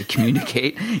be able to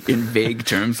communicate in vague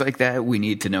terms like that, we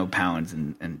need to know pounds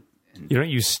and you don't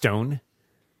use stone?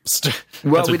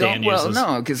 Well, we don't. Well,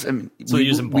 no, because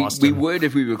we would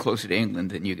if we were closer to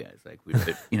England than you guys.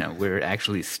 We're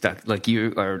actually stuck. Like,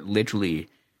 you are literally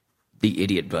the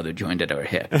idiot brother joined at our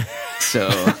hip. So,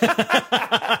 we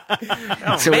have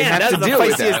to deal with that. That's the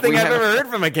feistiest thing I've ever heard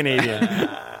from a Canadian.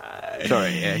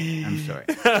 Sorry, I'm sorry.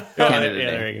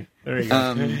 There you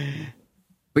go.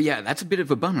 But yeah, that's a bit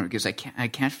of a bummer because I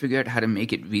can't figure out how to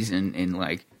make it reason in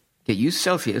like use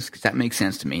Celsius because that makes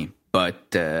sense to me.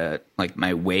 But like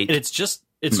my weight, it's just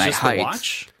height, the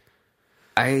watch.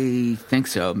 I think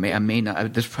so. I may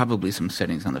not. There's probably some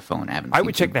settings on the phone I haven't. I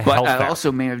would check the but health I app.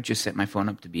 also may have just set my phone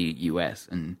up to be US,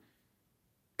 and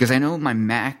because I know my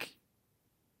Mac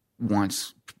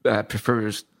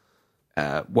prefers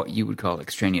what you would call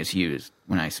extraneous use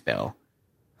when I spell.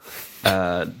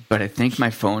 But I think my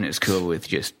phone is cool with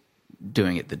just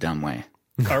doing it the dumb way.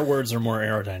 Our words are more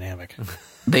aerodynamic.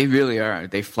 They really are.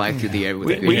 They fly through the air with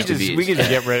we could just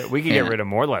get rid of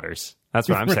more letters. That's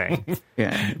what I'm saying.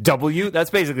 Yeah. W, that's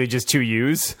basically just 2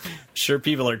 U's. Sure,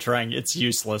 people are trying. It's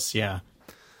useless, yeah.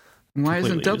 Why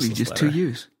isn't W just letter. 2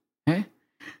 U's? Hey?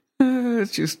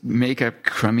 Let's just make up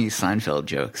crummy Seinfeld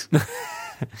jokes.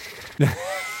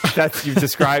 You've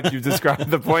described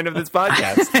the point of this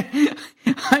podcast.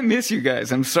 I miss you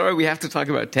guys. I'm sorry we have to talk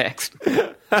about text.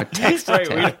 Text.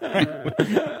 Right,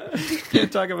 we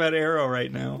can't talk about Arrow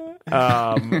right now.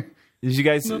 Did you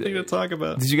guys Nothing to talk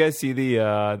about. Did you guys see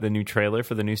the new trailer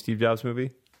for the new Steve Jobs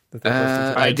movie?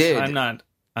 I did. I'm not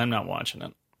watching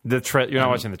it. You're not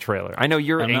watching the trailer. I know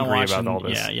you're angry about all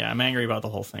this. Yeah, I'm angry about the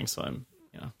whole thing. So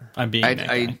I'm being. that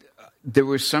guy. There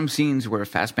were some scenes where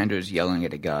Fassbender is yelling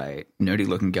at a guy,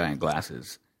 nerdy-looking guy in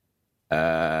glasses,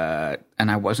 and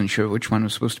I wasn't sure which one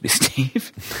was supposed to be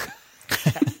Steve.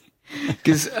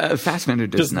 Because Fassbender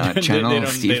does not channel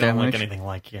Steve that much. Look anything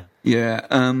like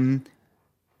Yeah.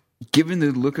 Given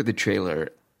the look of the trailer,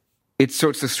 it's the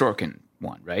Sorkin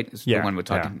one, right? It's the one we're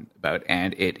talking about,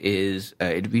 and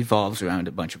it revolves around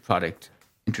a bunch of product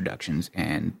introductions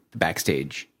and the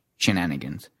backstage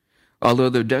shenanigans. Although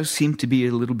there does seem to be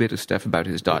a little bit of stuff about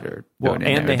his daughter. Well,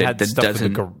 and they had stuff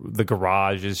with the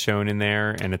garage is shown in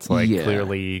there, and it's like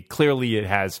clearly it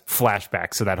has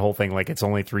flashbacks. So that whole thing, like it's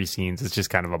only 3 scenes. It's just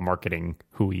kind of a marketing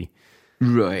hooey.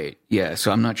 Right. Yeah.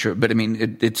 So I'm not sure, but I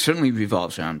mean, it certainly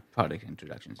revolves around product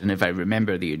introductions. And if I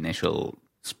remember the initial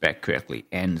spec correctly,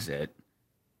 ends at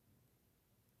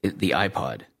the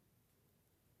iPod.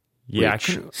 Yeah,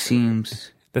 which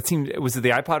seems. Was it the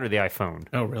iPod or the iPhone?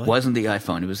 Oh, really? It wasn't the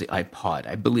iPhone. It was the iPod,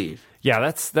 I believe.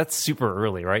 Yeah, that's super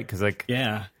early, right? Because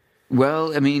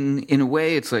Well, I mean, in a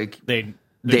way, it's like they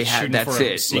have. That's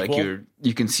it. Sequel? Like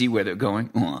you can see where they're going.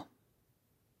 Well,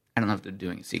 I don't know if they're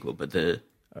doing a sequel, but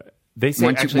they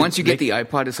say once you get the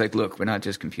iPod, it's like, look, we're not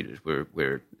just computers.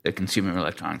 We're a consumer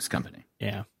electronics company.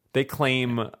 Yeah. They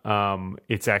claim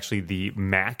it's actually the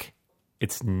Mac.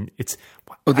 It's the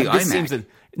iMac.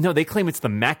 No, they claim it's the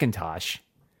Macintosh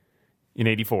in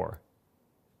 '84.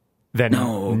 Then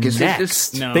no,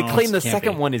 next they claim the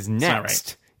second be. one is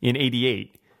next in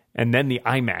 '88, and then the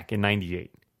iMac in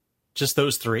 '98. Just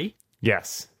those 3?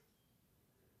 Yes.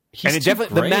 He's and it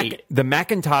definitely great. the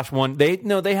Macintosh one. They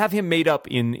have him made up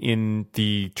in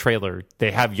the trailer.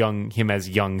 They have him as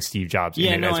young Steve Jobs.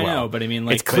 Yeah, in it as well. I know, but I mean,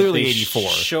 like, it's clearly they 84.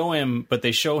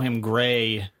 They show him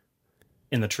gray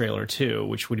in the trailer too,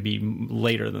 which would be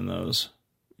later than those.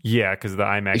 Yeah, because the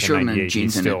iMac they show in him in '98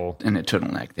 jeans still and a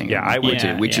turtleneck thing. Yeah, I would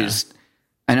too, which is.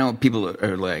 I know people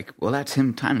are like, well, that's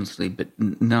him timelessly, but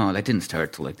no, that didn't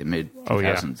start till like the mid 2000s. Oh,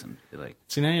 yeah. And like,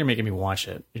 see, now you're making me watch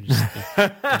it.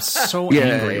 I'm so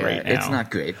angry right now. It's not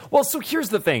great. Well, so here's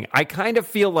the thing. I kind of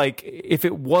feel like if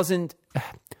it wasn't,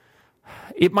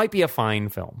 it might be a fine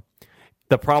film.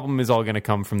 The problem is all going to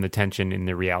come from the tension in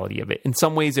the reality of it. In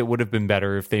some ways, it would have been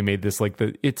better if they made this like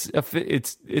it's a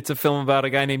film about a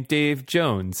guy named Dave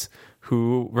Jones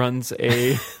who runs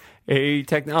a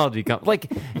technology company.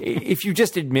 Like, if you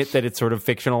just admit that it's sort of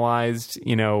fictionalized,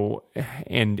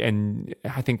 and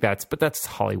I think but that's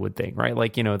Hollywood thing, right?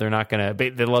 Like, they're not gonna.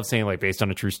 They love saying like based on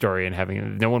a true story and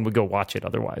having no one would go watch it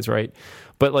otherwise, right?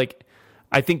 But like,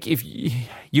 I think if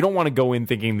you don't want to go in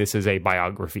thinking this is a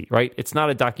biography, right? It's not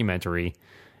a documentary.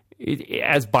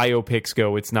 As biopics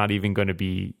go, it's not even going to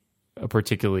be a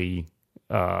particularly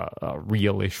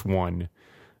real-ish one.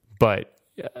 But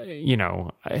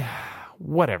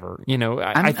whatever.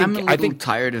 I'm a little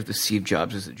tired of the Steve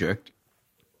Jobs as a jerk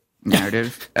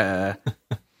narrative.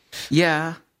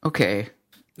 Yeah, okay.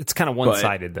 It's kind of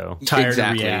one-sided, though. Tired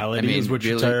of reality is what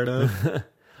you're tired of.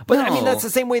 But I mean, that's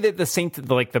the same way that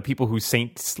the people who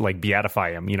saints like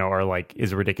beatify him, are like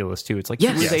is ridiculous too. It's like he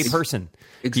was a person.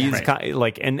 Exactly. He's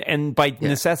like, and by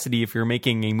necessity, if you're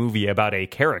making a movie about a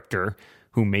character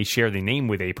who may share the name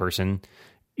with a person,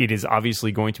 it is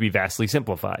obviously going to be vastly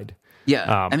simplified.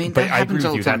 Yeah, I mean that happens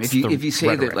all the time. If you say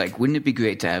rhetoric. that, like, wouldn't it be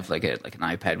great to have like an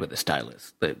iPad with a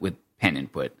stylus, but with pen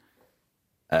input?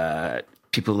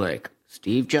 People like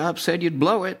Steve Jobs said you'd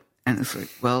blow it, and it's like,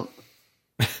 well.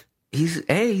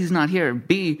 he's not here.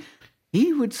 B,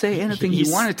 he would say anything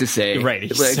he wanted to say. Right. He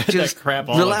like, said just that crap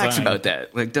all relax the time. about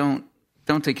that. Like, don't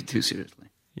take it too seriously.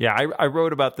 Yeah, I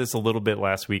wrote about this a little bit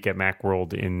last week at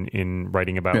Macworld in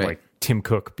writing about like Tim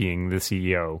Cook being the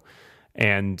CEO.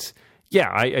 And yeah,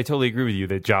 I totally agree with you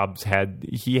that Jobs had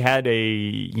a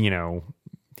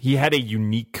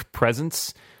unique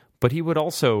presence, but he would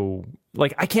also,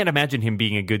 like, I can't imagine him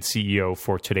being a good CEO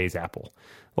for today's Apple.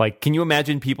 Like, can you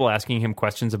imagine people asking him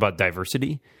questions about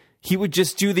diversity? He would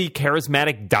just do the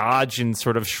charismatic dodge and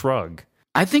sort of shrug.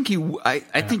 I think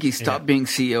he stopped being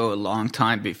CEO a long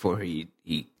time before he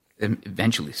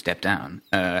eventually stepped down.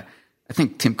 I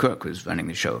think Tim Cook was running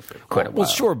the show for quite a while. Well,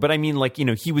 sure, but I mean, like,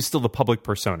 he was still the public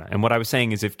persona. And what I was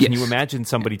saying is, can you imagine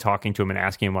somebody talking to him and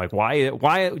asking him, like,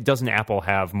 why doesn't Apple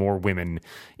have more women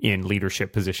in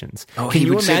leadership positions? Oh, can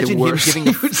you imagine him giving?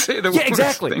 He would say the worst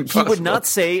exactly. thing He possible. would not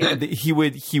say. He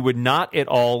would not at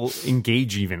all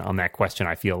engage even on that question.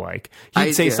 I feel like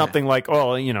he'd say something like,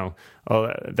 "Oh,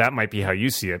 that might be how you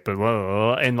see it," but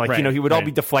and like he would all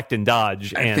be deflect and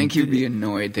dodge. I think he'd be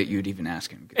annoid that you'd even ask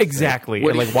him. Exactly.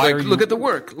 Like, why are you? Look at the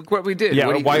work. Look what we did. Yeah.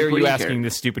 Why are you asking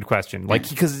this stupid question? Like,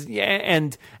 because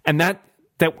and that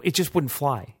it just wouldn't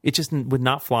fly. It just would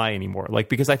not fly anymore. Like,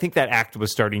 because I think that act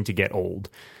was starting to get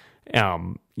old.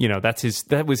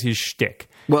 That was his shtick.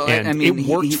 Well, and I mean, it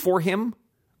worked for him,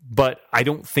 but I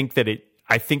don't think that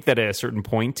I think that at a certain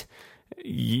point,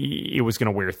 it was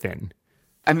going to wear thin.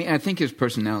 I mean, I think his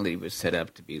personality was set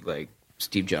up to be like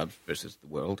Steve Jobs versus the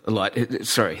world. A lot.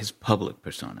 Sorry, his public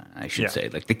persona, I should say.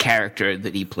 Like the character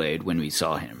that he played when we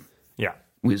saw him. Yeah.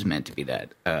 Was meant to be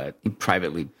that.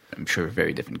 Privately, I'm sure, a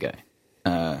very different guy.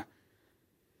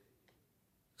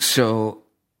 So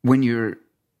when you're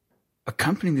a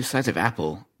company the size of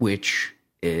Apple, which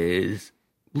is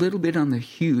a little bit on the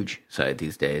huge side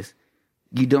these days,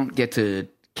 you don't get to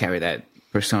carry that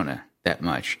persona that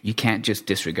much. You can't just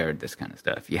disregard this kind of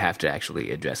stuff. You have to actually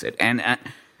address it. And I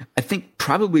think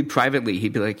probably privately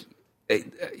he'd be like,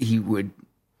 he would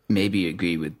maybe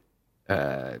agree with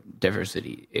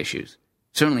diversity issues.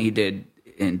 Certainly he did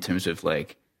in terms of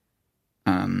like,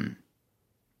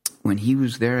 when he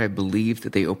was there, I believe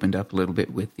that they opened up a little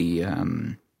bit with the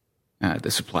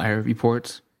supplier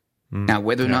reports. Now,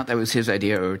 whether or not that was his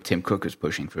idea or Tim Cook was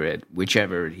pushing for it,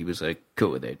 whichever, he was like, cool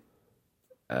with it.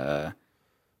 A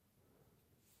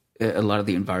lot of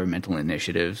the environmental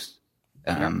initiatives,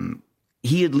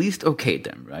 he at least okayed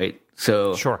them, right?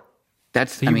 So sure,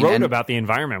 he wrote about the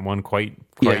environment one quite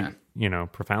profoundly.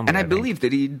 And I believe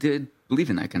that he did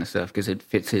believe in that kind of stuff because it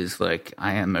fits his like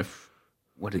I am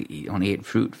he only ate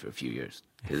fruit for a few years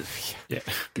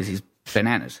because he's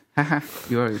bananas.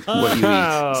 You are what you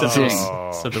eat.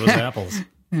 So there was apples.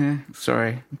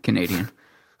 Sorry, Canadian.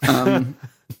 But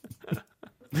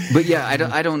yeah,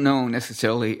 I don't know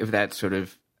necessarily if that sort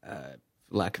of,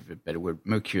 lack of a better word,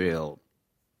 mercurial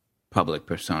public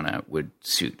persona would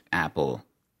suit Apple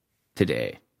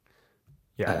today.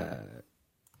 Yeah.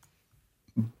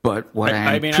 But what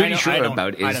I'm pretty sure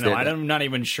about is that I'm not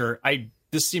even sure.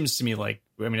 This seems to me like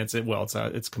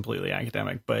it's completely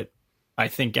academic, but I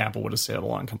think Apple would have sailed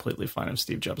along completely fine if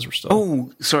Steve Jobs were still.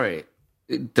 Oh, sorry.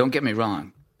 Don't get me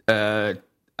wrong.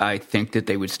 I think that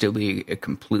they would still be a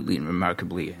completely and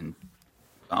remarkably and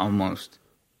almost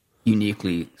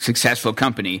uniquely successful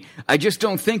company. I just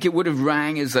don't think it would have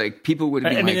rang as like people would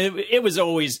have been it was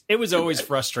always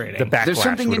frustrating. The backlash. There's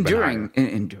something endearing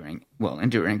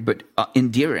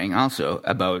also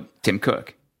about Tim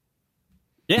Cook.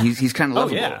 Yeah, he's kind of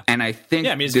lovable. Yeah. And I think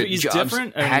he's Jobs,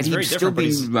 different. Had he still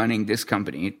been different, running this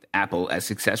company, Apple, as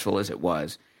successful as it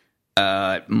was,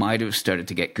 might have started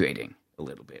to get grating a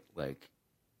little bit. Like,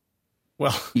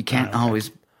 well, you can't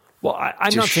always. Well,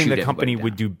 I'm not saying the company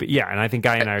would do. Yeah, and I think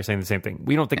Guy and I are saying the same thing.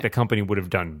 We don't think the company would have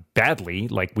done badly.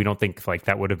 Like, we don't think like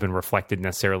that would have been reflected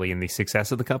necessarily in the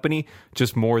success of the company.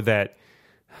 Just more that.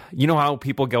 You know how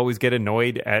people always get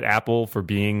annoyed at Apple for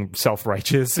being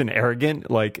self-righteous and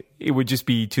arrogant? Like, it would just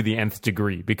be to the nth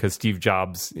degree because Steve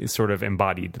Jobs is sort of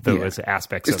embodied those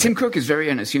aspects of Tim Cook is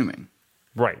very unassuming.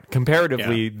 Right.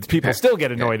 Comparatively, people still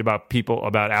get annoyed about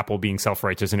Apple being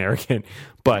self-righteous and arrogant,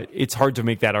 but it's hard to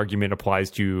make that argument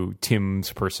applies to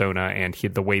Tim's persona and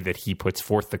the way that he puts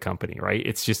forth the company, right?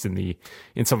 It's just in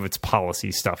some of its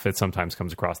policy stuff that sometimes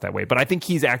comes across that way. But I think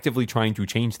he's actively trying to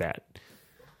change that.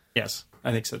 Yes,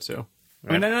 I think so too.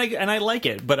 Right. I mean, I like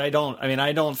it, but I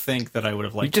don't think that I would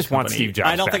have liked. You just want Steve Jobs.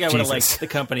 I don't think I would have Jesus. liked the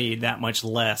company that much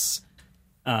less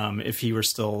if he were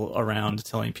still around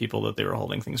telling people that they were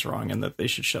holding things wrong and that they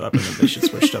should shut up and that they should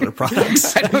switch to other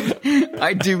products.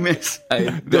 I do miss.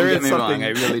 Don't get me wrong. I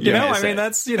really do. I mean,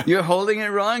 that's you're holding it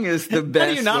wrong is the best.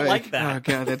 How do you not like that? Oh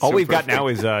god, that's all so we've perfect. got now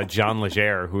is John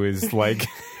Legere, who is like,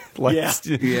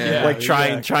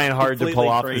 trying hard to pull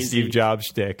off the Steve Jobs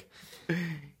shtick.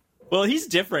 Well, he's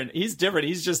different. He's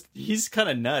he's kind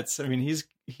of nuts. I mean, he's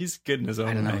good in his own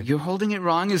way. I don't know. You're holding it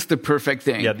wrong is the perfect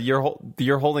thing. Yeah,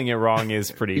 you're holding it wrong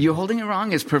is pretty. You're holding it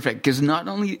wrong is perfect because not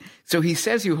only so he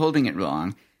says you're holding it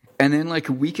wrong, and then like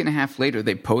a week and a half later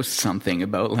they post something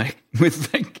about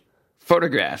with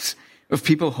photographs of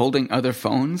people holding other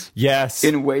phones. Yes,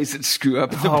 in ways that screw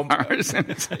up the bars, and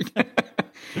it's like.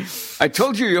 I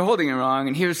told you you're holding it wrong,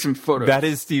 and here's some photos. That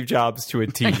is Steve Jobs to a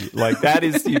T. That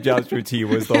is Steve Jobs to a T.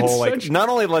 Was the whole not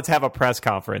only let's have a press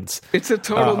conference. It's a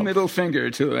total middle finger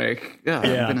to I'm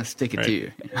gonna stick it to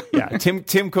you. Yeah,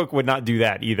 Tim Cook would not do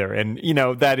that either, and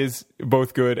that is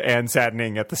both good and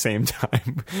saddening at the same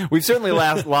time. We've certainly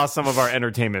lost some of our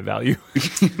entertainment value.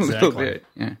 A little bit.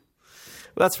 Yeah, well,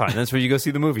 that's fine. That's what you go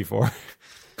see the movie for.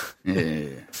 Yeah.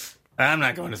 I'm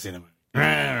not going to see the movie.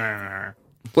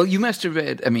 Well, you must have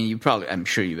read. I mean, I'm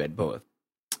sure you read both.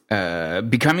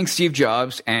 Becoming Steve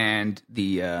Jobs and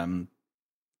the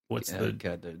what's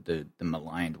the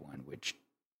maligned one, which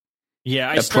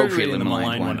I started reading the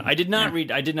maligned one. I did not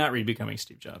read Becoming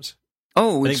Steve Jobs.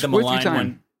 Oh, I think it's the worth maligned your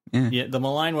time. one. Yeah, the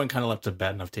maligned one kind of left a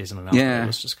bad enough taste in my mouth. Yeah, it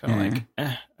was just kind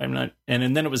of I'm not.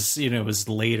 And then it was it was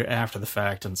later after the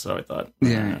fact, and so I thought,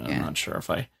 I'm not sure if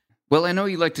I. Well, I know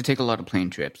you like to take a lot of plane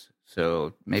trips.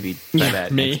 So maybe try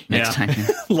that next time.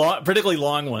 Particularly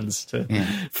long ones to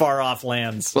far off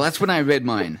lands. Well, that's when I read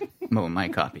my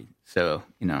copy. So,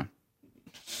 I don't know,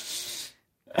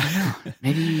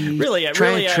 maybe try a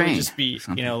train. I would just be,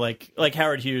 like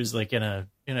Howard Hughes, like in a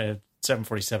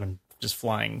 747, just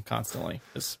flying constantly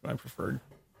is my preferred.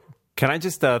 Can I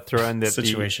just throw in that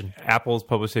situation? Apple's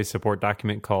published a support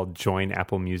document called Join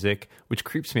Apple Music, which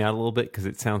creeps me out a little bit because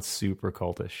it sounds super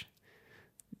cultish.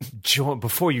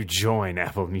 Before you join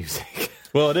Apple Music.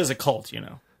 Well, it is a cult, They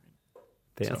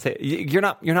don't say you're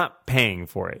not paying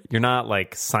for it. You're not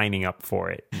like signing up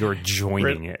for it. You're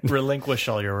joining it. Relinquish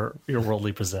all your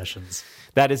worldly possessions.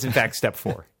 That is in fact step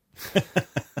 4.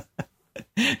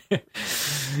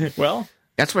 Well,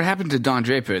 that's what happened to Don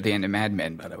Draper at the end of Mad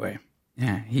Men, by the way.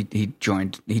 Yeah, he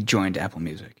joined Apple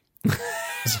Music.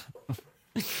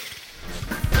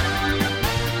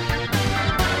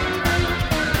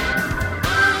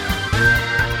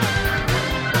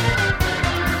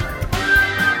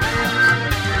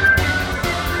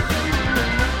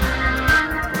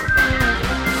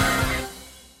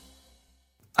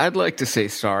 I'd like to say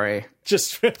sorry.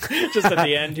 Just at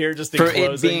the end here, just for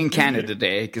it being Canada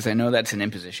Day, because I know that's an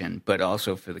imposition, but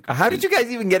also for the. How did you guys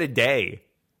even get a day?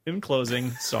 In closing,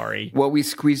 sorry. Well, we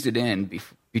squeezed it in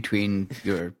between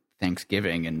your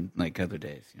Thanksgiving and other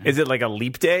days. Is it like a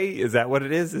leap day? Is that what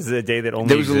it is? Is it a day that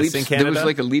only exists in Canada? There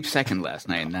was a leap second last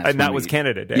night, and that was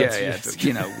Canada Day. Yeah.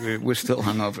 We're still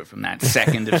hungover from that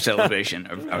second of celebration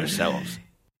of ourselves.